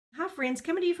friends,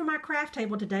 coming to you from my craft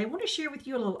table today. I want to share with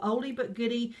you a little oldie but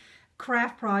goodie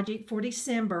craft project for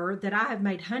December that I have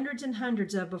made hundreds and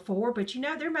hundreds of before, but you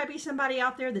know, there may be somebody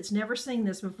out there that's never seen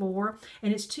this before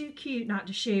and it's too cute not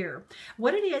to share.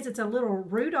 What it is, it's a little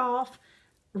Rudolph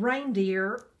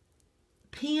reindeer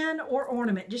pin or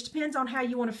ornament. Just depends on how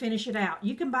you want to finish it out.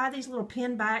 You can buy these little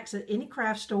pin backs at any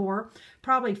craft store,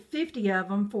 probably 50 of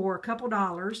them for a couple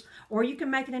dollars, or you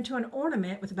can make it into an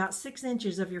ornament with about 6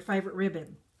 inches of your favorite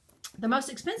ribbon. The most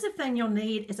expensive thing you'll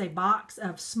need is a box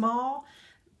of small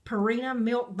Purina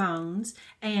milk bones,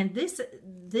 and this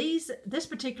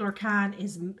particular kind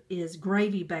is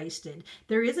gravy basted.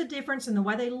 There is a difference in the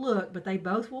way they look, but they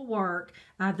both will work.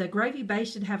 The gravy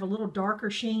basted have a little darker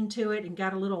sheen to it and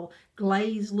got a little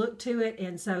glazed look to it,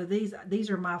 and so these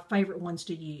are my favorite ones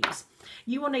to use.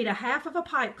 You will need a half of a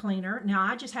pipe cleaner. Now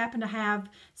I just happen to have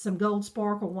some gold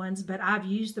sparkle ones, but I've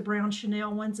used the brown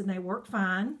chenille ones and they work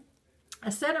fine.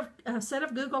 A set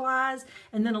of Google eyes,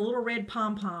 and then a little red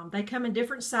pom-pom. They come in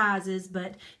different sizes,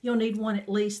 but you'll need one at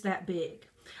least that big.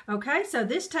 Okay, so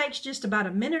this takes just about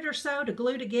a minute or so to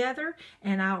glue together,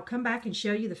 and I'll come back and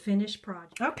show you the finished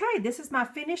project. Okay, this is my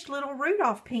finished little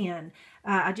Rudolph pin.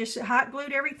 I just hot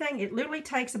glued everything. It literally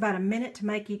takes about a minute to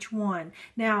make each one.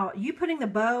 Now, you putting the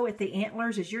bow at the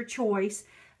antlers is your choice.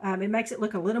 It makes it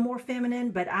look a little more feminine,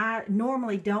 but I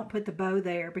normally don't put the bow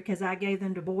there because I gave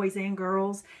them to boys and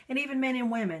girls and even men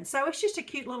and women. So it's just a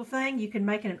cute little thing. You can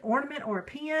make it an ornament or a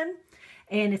pin,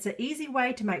 and it's an easy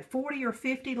way to make 40 or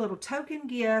 50 little token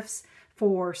gifts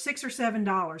for $6 or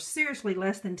 $7. Seriously,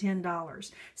 less than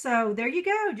 $10. So there you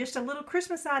go, just a little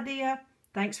Christmas idea.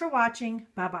 Thanks for watching.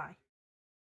 Bye-bye.